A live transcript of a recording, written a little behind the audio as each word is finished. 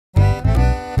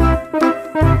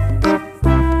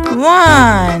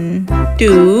1,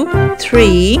 2,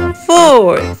 3,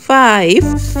 4,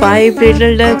 5. 5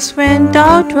 little ducks went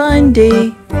out one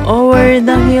day, over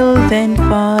the hill then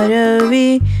far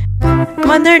away.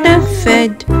 Mother duck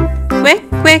said, quack,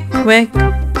 quack, quack.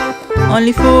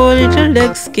 Only 4 little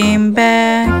ducks came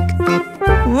back.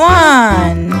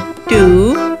 1,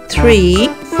 2, 3,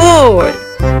 4.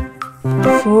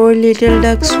 4 little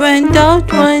ducks went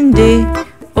out one day,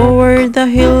 over the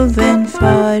hill then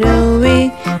far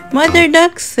away. Mother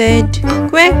duck said,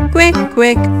 quack, quack,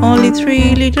 quack. Only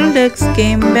 3 little ducks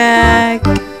came back.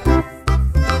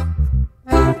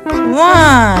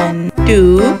 1,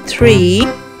 2, 3.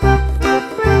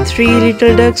 3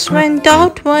 little ducks went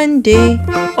out one day,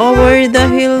 over the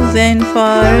hill then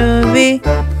far away.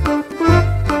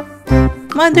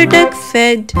 Mother duck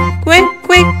said, quack,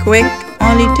 quack, quack.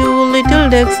 Only 2 little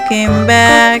ducks came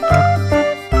back.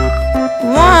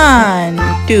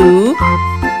 1, 2.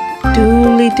 2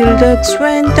 little ducks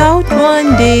went out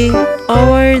one day,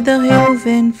 over the hill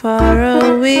then far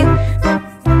away.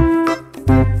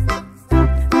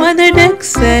 Mother duck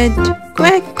said,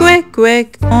 quack, quack,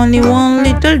 quack. Only 1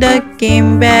 little duck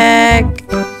came back.